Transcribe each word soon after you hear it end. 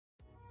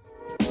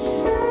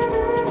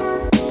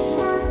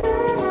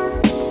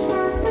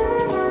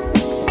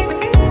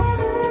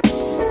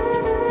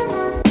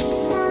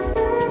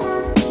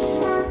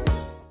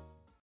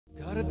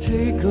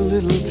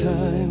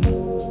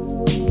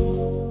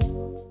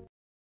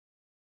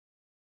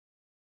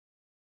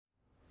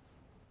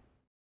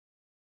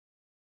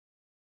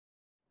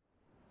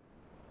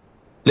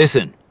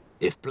Listen,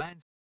 if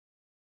plans...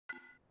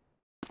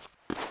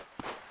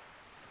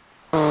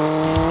 So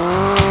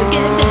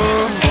get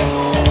down.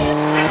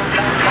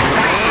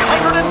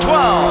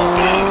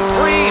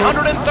 312,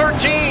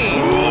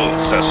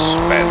 313.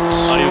 Suspense.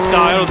 Are you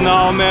tired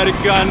now,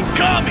 American?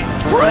 Commie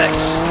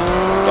bricks.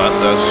 Plus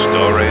a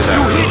story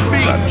that will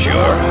touch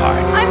your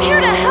heart. I'm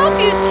here to help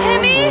you,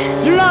 Timmy.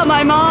 You're not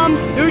my mom.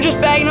 You're just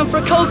begging him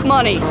for coke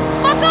money.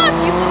 Fuck off,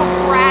 you little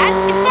brat.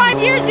 In 5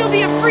 years, you'll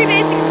be a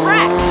freebasing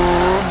wreck.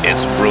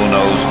 It's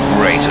Bruno's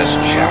greatest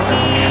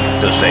challenge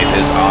to save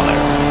his honor,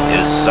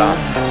 his son,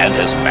 and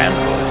his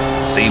manhood.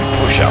 See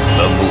Push Up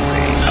the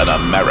movie, an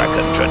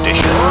American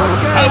tradition.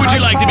 How would you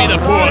like to be the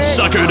poor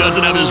sucker who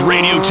doesn't have his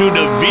radio tuned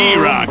to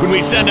V-Rock when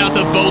we send out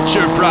the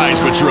Vulture Prize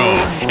Patrol?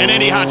 And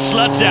any hot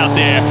sluts out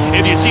there,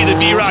 if you see the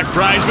V-Rock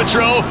Prize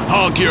Patrol,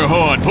 honk your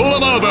horn, pull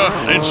them over,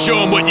 and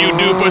show them what you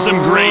do for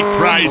some great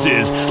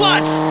prizes.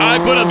 Sluts! I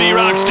put a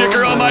V-Rock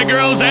sticker on my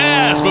girl's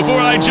ass before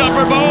I jump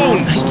her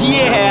bones!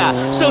 Yeah,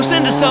 so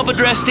send a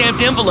self-addressed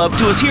stamped envelope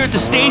to us here at the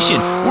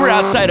station. We're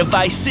outside of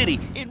Vice City.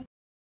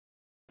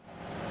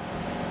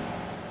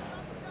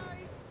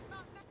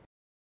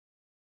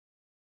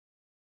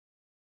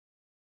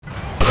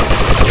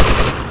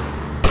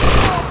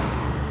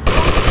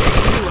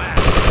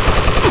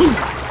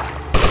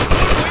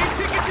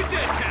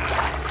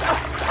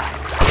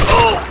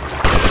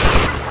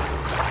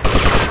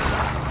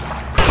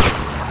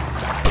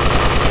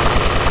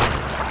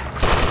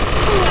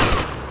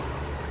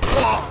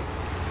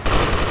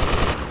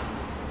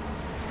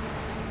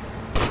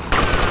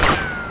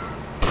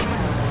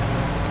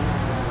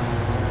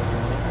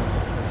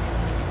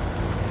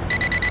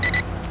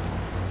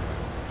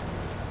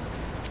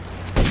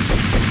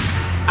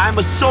 I'm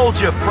a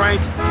soldier,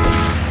 Frank.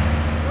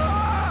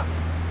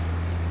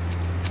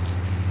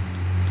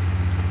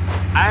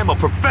 I am a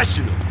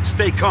professional.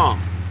 Stay calm.